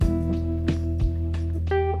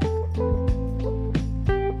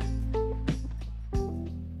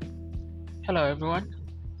Hello, everyone.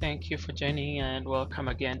 Thank you for joining and welcome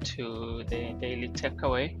again to the Daily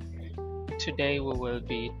Takeaway. Today, we will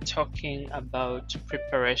be talking about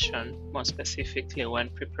preparation, more specifically, when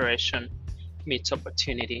preparation meets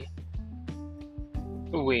opportunity,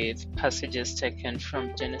 with passages taken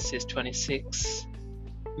from Genesis 26,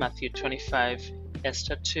 Matthew 25,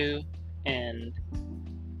 Esther 2, and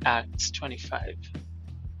Acts 25.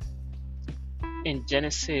 In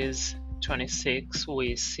Genesis 26,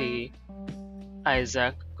 we see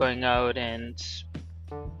Isaac going out and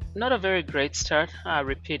not a very great start,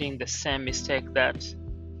 repeating the same mistake that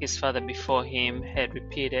his father before him had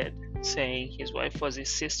repeated, saying his wife was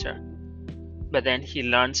his sister. But then he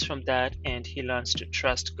learns from that and he learns to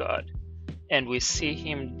trust God. And we see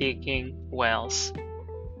him digging wells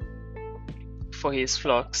for his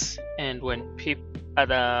flocks. And when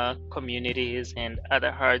other communities and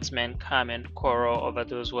other herdsmen come and quarrel over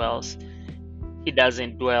those wells, he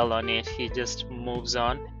doesn't dwell on it. He just moves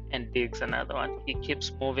on and digs another one. He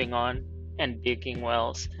keeps moving on and digging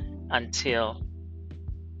wells until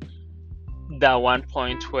that one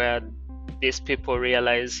point where these people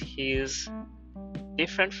realize he's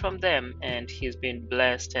different from them and he's been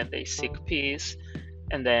blessed, and they seek peace.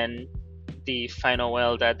 And then the final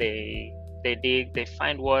well that they dig, they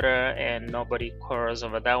find water and nobody quarrels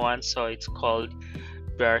over that one, so it's called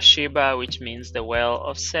Beersheba, which means the well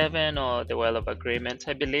of seven, or the well of agreement,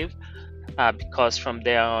 I believe, because from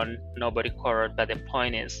there on nobody quarreled. But the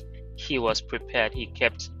point is, he was prepared. He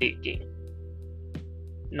kept digging,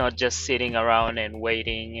 not just sitting around and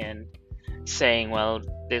waiting and saying, well,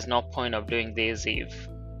 there's no point of doing this if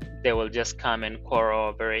they will just come and quarrel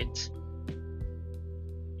over it.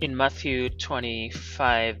 In Matthew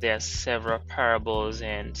 25, there are several parables,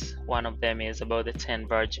 and one of them is about the 10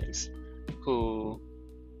 virgins, who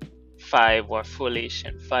 5 were foolish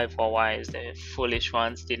and 5 were wise. The foolish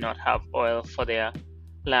ones did not have oil for their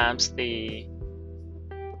lamps. The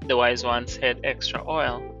wise ones had extra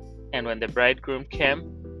oil. And when the bridegroom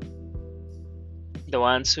came, the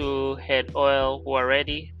ones who had oil were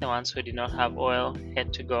ready. The ones who did not have oil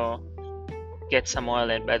had to go get some oil,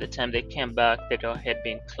 and by the time they came back, the door had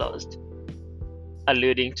been closed,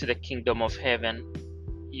 alluding to the kingdom of heaven.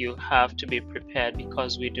 You have to be prepared,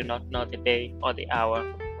 because we do not know the day or the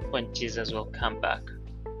hour when Jesus will come back.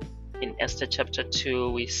 In Esther chapter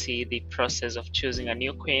 2, we see the process of choosing a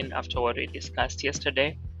new queen after what we discussed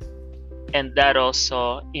yesterday, and that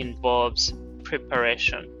also involves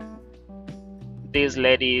preparation. These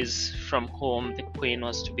ladies from whom the queen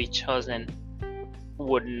was to be chosen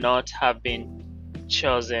would not have been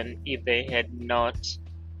chosen if they had not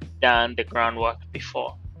done the groundwork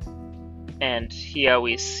before. And here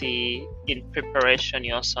we see, in preparation,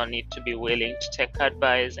 you also need to be willing to take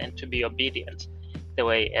advice and to be obedient, the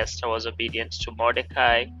way Esther was obedient to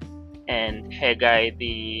Mordecai, and Haggai,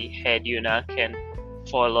 the head eunuch, and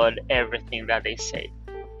followed everything that they said.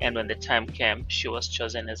 And when the time came, she was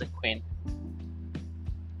chosen as a queen.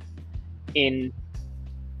 In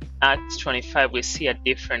Acts 25, we see a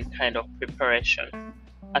different kind of preparation,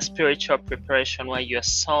 a spiritual preparation where you are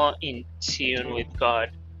so in tune with God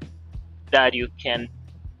that you can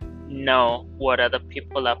know what other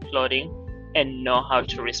people are plotting and know how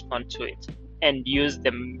to respond to it, and use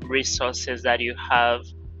the resources that you have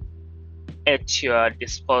at your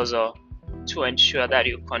disposal to ensure that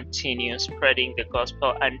you continue spreading the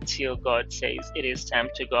gospel until God says it is time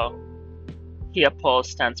to go. Here Paul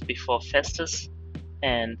stands before Festus,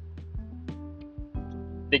 and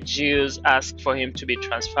the Jews ask for him to be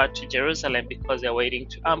transferred to Jerusalem because they're waiting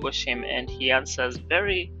to ambush him, and he answers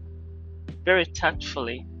very, very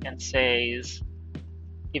tactfully and says,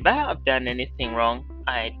 if I have done anything wrong,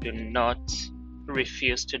 I do not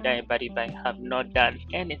refuse to die, but if I have not done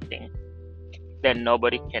anything, then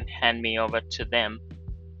nobody can hand me over to them.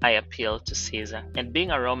 I appeal to Caesar. And being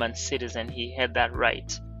a Roman citizen, he had that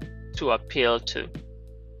right to appeal to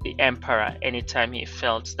the emperor anytime he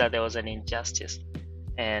felt that there was an injustice.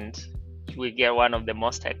 And we get one of the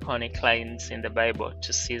most iconic lines in the Bible: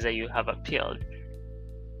 to Caesar you have appealed,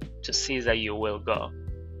 to Caesar you will go.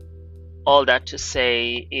 All that to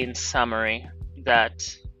say, in summary, that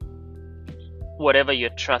whatever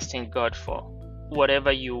you're trusting God for,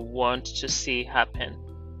 whatever you want to see happen,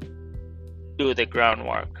 do the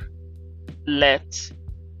groundwork. Let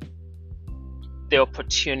the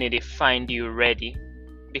opportunity find you ready,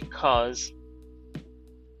 because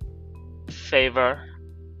favor,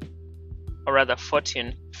 or rather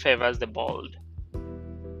fortune, favors the bold,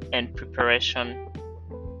 and preparation,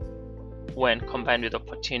 when combined with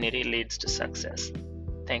opportunity, leads to success.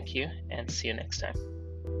 Thank you, and see you next time.